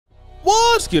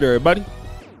good, everybody?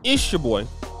 It's your boy,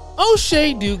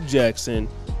 O'Shea Duke Jackson,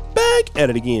 back at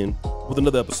it again with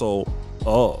another episode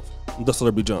of The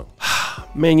Celebrity Junk.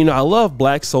 Man, you know, I love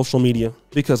black social media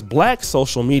because black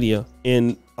social media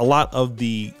and a lot of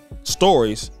the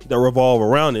stories that revolve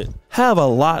around it have a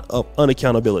lot of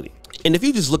unaccountability. And if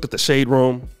you just look at the Shade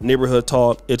Room, Neighborhood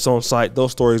Talk, It's On Site,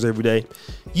 those stories every day,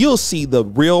 you'll see the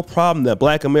real problem that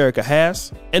Black America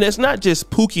has. And it's not just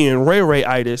Pookie and Ray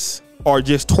Ray-itis or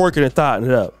just twerking and thotting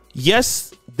it up.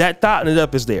 Yes, that thotting it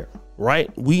up is there,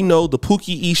 right? We know the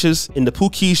Pookie-ishas and the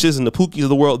Pookieshas and the Pookies of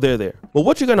the world, they're there. But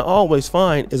what you're gonna always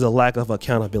find is a lack of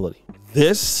accountability.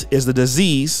 This is the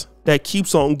disease that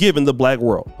keeps on giving the black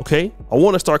world, okay? I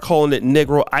wanna start calling it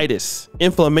Negroitis,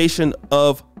 inflammation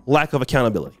of lack of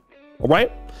accountability. All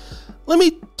right, let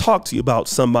me talk to you about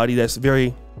somebody that's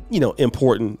very,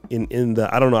 important in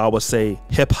the, I don't know, I would say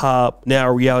hip hop, now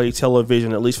reality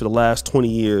television, at least for the last 20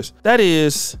 years. That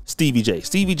is Stevie J.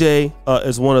 Stevie J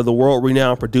is one of the world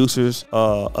renowned producers,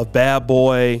 a bad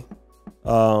boy,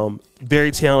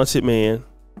 very talented man.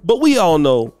 But we all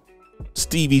know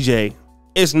Stevie J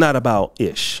is not about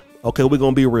ish. Okay, we're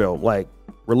gonna be real, like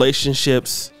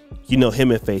relationships, him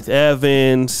and Faith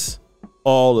Evans,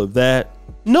 all of that.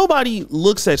 Nobody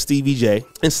looks at Stevie J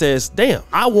and says, damn,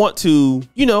 I want to,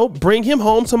 bring him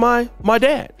home to my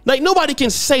dad. Like, nobody can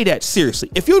say that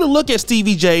seriously. If you were to look at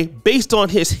Stevie J based on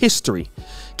his history,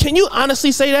 can you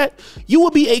honestly say that? You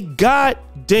would be a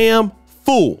goddamn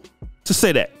fool to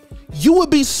say that. You would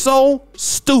be so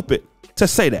stupid to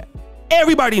say that.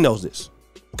 Everybody knows this,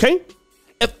 okay?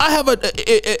 If I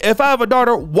have a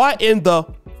daughter, why in the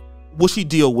will she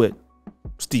deal with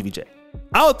Stevie J?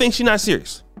 I would think she's not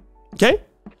serious, okay?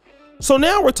 So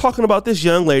now we're talking about this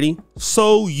young lady,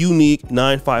 So Unique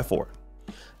 954.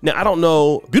 Now, I don't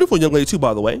know, beautiful young lady too,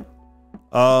 by the way.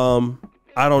 I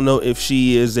don't know if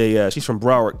she is she's from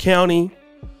Broward County.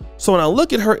 So when I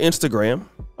look at her Instagram,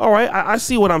 all right, I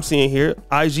see what I'm seeing here.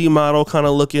 IG model kind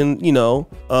of looking,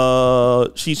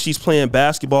 she's playing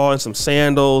basketball in some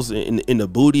sandals and the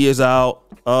booty is out.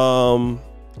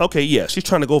 Okay, yeah, she's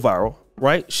trying to go viral,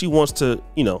 right? She wants to,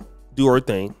 do her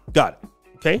thing. Got it.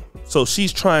 Okay, so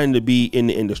she's trying to be in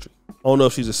the industry. I don't know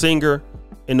if she's a singer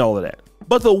and all of that.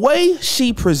 But the way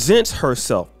she presents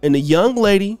herself, and the young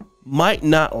lady might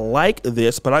not like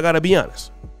this, but I gotta be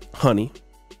honest, honey,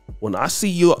 when I see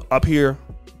you up here,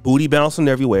 booty bouncing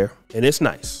everywhere, and it's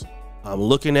nice, I'm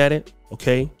looking at it,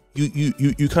 okay? You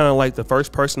kind of like the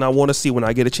first person I want to see when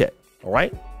I get a check, all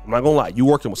right? I'm not gonna lie, you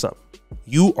working with something.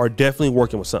 You are definitely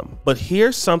working with something. But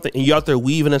here's something, and you out there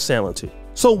weaving and sailing too.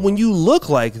 So when you look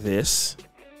like this,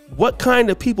 what kind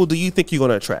of people do you think you're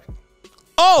gonna attract?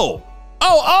 Oh,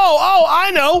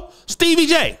 I know, Stevie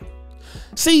J.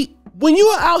 See, when you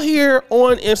are out here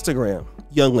on Instagram,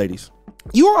 young ladies,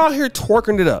 you are out here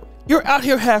twerking it up. You're out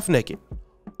here half naked.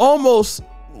 Almost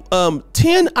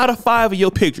 10 out of 5 of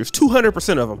your pictures,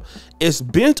 200% of them, is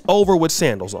bent over with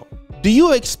sandals on. Do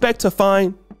you expect to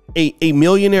find a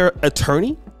millionaire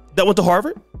attorney that went to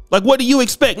Harvard? Like, what do you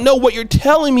expect? No, what you're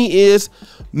telling me is,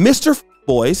 Mr.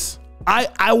 Boys,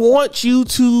 I want you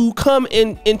to come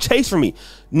and chase for me.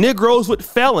 Negroes with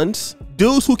felons,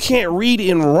 dudes who can't read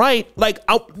and write. Like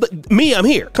I'm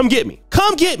here. Come get me.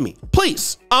 Come get me,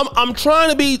 please. I'm trying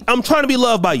to be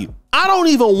loved by you. I don't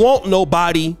even want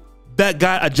nobody that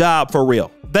got a job for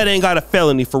real. That ain't got a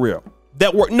felony for real.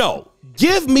 That work. No,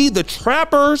 give me the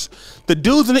trappers, the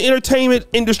dudes in the entertainment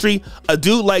industry. A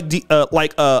dude like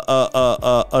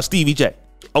Stevie J.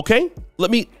 Okay, let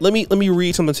me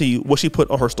read something to you. What she put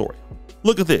on her story.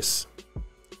 Look at this.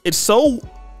 It's so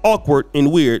awkward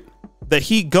and weird that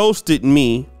he ghosted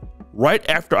me right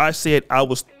after I said I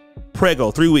was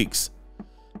PREGO 3 weeks,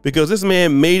 because this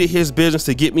man made it his business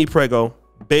to get me PREGO.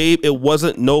 Babe, it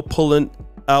wasn't no pulling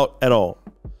out at all.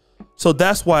 So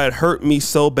that's why it hurt me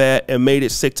so bad and made it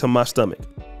sick to my stomach.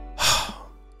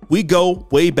 We go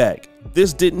way back.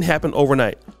 This didn't happen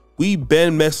overnight. We've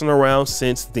been messing around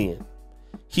since then.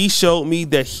 He showed me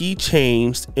that he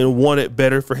changed and wanted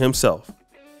better for himself.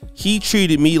 He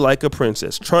treated me like a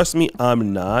princess. Trust me,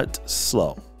 I'm not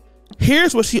slow.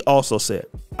 Here's what she also said.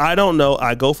 I don't know.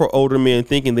 I go for older men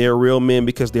thinking they're real men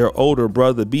because they're older,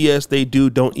 brother. BS they do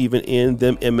don't even end.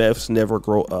 Them MFs never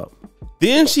grow up.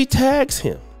 Then she tags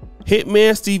him.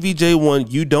 Hitman Stevie J 1,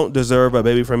 you don't deserve a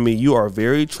baby from me. You are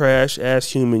very trash ass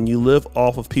human. You live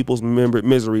off of people's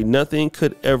misery. Nothing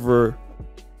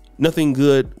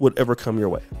good would ever come your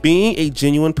way. Being a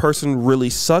genuine person really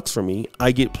sucks for me.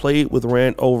 I get played with,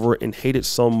 ran over, and hated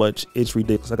so much. It's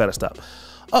ridiculous. I gotta stop.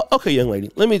 Okay, young lady,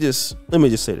 let me just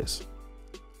say this.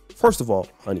 First of all,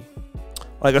 honey,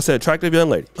 like I said, attractive young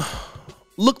lady.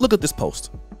 Look at this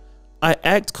post. I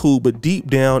act cool, but deep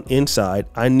down inside,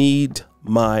 I need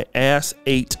my ass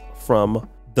ate from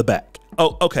the back.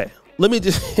 Oh, okay. Let me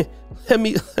just let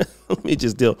me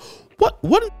just deal.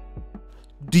 What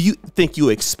do you think you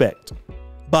expect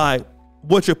by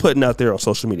what you're putting out there on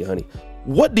social media, honey?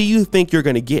 What do you think you're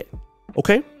gonna get?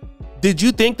 Okay? Did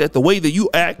you think that the way that you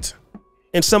act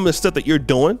and some of the stuff that you're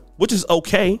doing, which is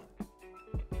okay,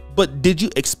 but did you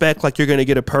expect like you're gonna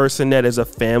get a person that is a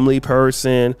family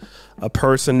person, a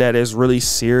person that is really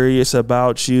serious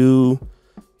about you?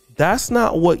 That's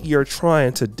not what you're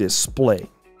trying to display.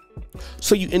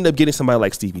 So you end up getting somebody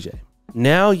like Stevie J.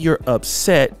 Now you're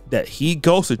upset that he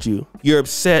ghosted you. You're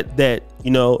upset that,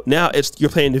 you know, now you're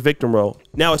playing the victim role.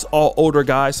 Now it's all older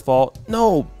guys' fault.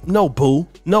 No, boo.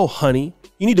 No, honey.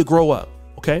 You need to grow up,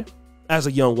 okay? As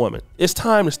a young woman, it's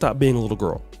time to stop being a little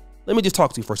girl. Let me just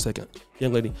talk to you for a second,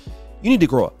 young lady. You need to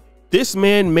grow up. This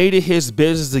man made it his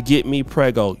business to get me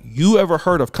PREGO. You ever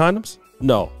heard of condoms?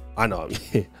 No, I know.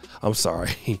 I'm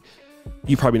sorry.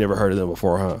 You probably never heard of them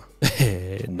before, huh?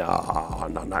 No,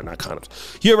 not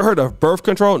condoms. You ever heard of birth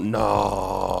control?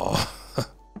 No.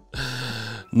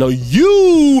 No,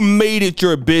 you made it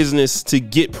your business to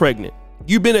get pregnant.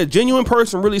 You've been a genuine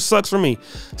person, really sucks for me.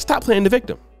 Stop playing the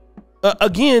victim.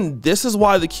 Again, this is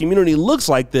why the community looks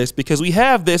like this, because we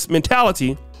have this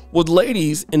mentality with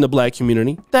ladies in the black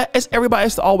community that it's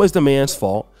always the man's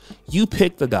fault. You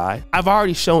pick the guy. I've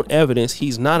already shown evidence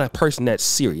he's not a person that's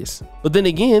serious. But then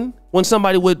again, when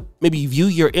somebody would maybe view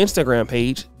your Instagram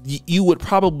page, they would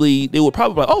probably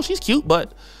like, oh, she's cute,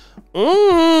 but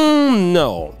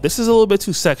no, this is a little bit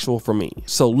too sexual for me.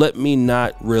 So let me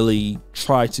not really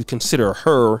try to consider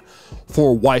her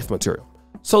for wife material.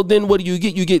 So then what do you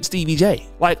get? You get Stevie J.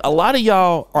 Like, a lot of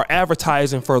y'all are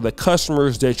advertising for the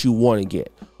customers that you want to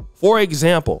get. For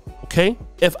example, okay,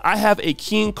 if I have a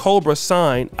King Cobra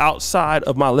sign outside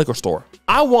of my liquor store,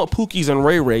 I want Pookies and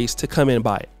Ray Rays to come in and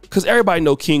buy it. Because everybody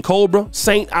know King Cobra,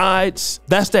 St. Ides,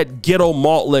 that's that ghetto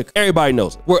malt liquor. Everybody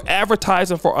knows it. We're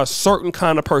advertising for a certain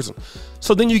kind of person.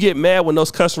 So then you get mad when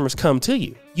those customers come to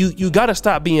you. You got to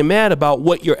stop being mad about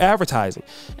what you're advertising.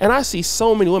 And I see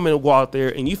so many women go out there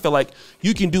and you feel like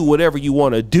you can do whatever you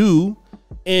want to do,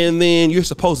 and then you're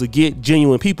supposed to get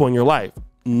genuine people in your life.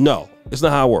 No, it's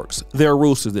not how it works. There are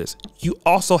rules to this. You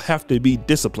also have to be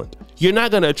disciplined. You're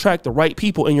not going to attract the right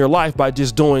people in your life by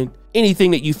just doing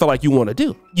anything that you feel like you want to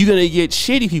do. You're going to get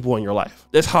shitty people in your life.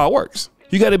 That's how it works.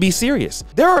 You got to be serious.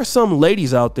 There are some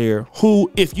ladies out there who,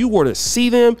 if you were to see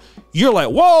them, you're like,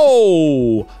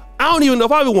 whoa, I don't even know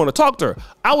if I even want to talk to her.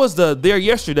 I was there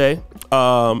yesterday.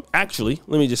 Actually,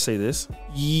 let me just say this.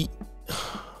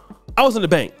 I was in the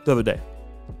bank the other day.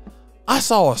 I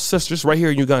saw a sister right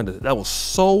here in Uganda that was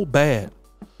so bad.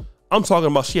 I'm talking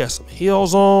about she had some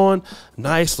heels on,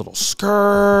 nice little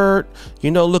skirt,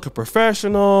 you know, looking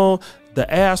professional. The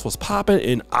ass was popping,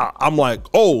 and I'm like,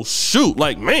 oh shoot,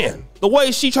 like, man, the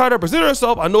way she tried to present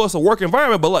herself, I know it's a work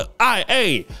environment, but like,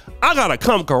 I gotta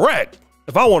come correct.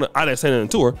 If I want to, I didn't say anything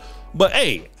to her, but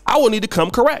hey, I will need to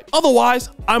come correct. Otherwise,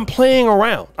 I'm playing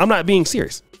around. I'm not being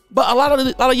serious. But a lot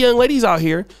of young ladies out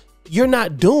here, you're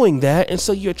not doing that, and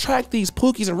so you attract these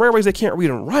Pookies and Ray Rays that can't read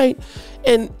and write.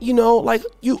 And you know, like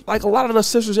a lot of the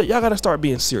sisters, y'all gotta start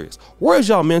being serious. Where's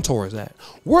y'all mentors at?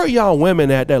 Where are y'all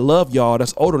women at that love y'all,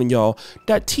 that's older than y'all,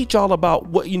 that teach y'all about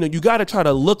what, you know, you gotta try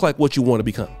to look like what you want to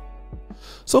become.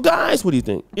 So guys, what do you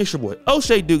think? It's your boy,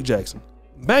 O'Shea Duke Jackson,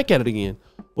 back at it again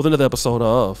with another episode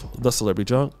of The Celebrity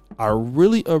Junk. I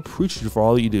really appreciate you for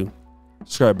all you do.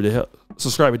 Subscribe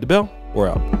to the bell. We're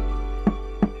out.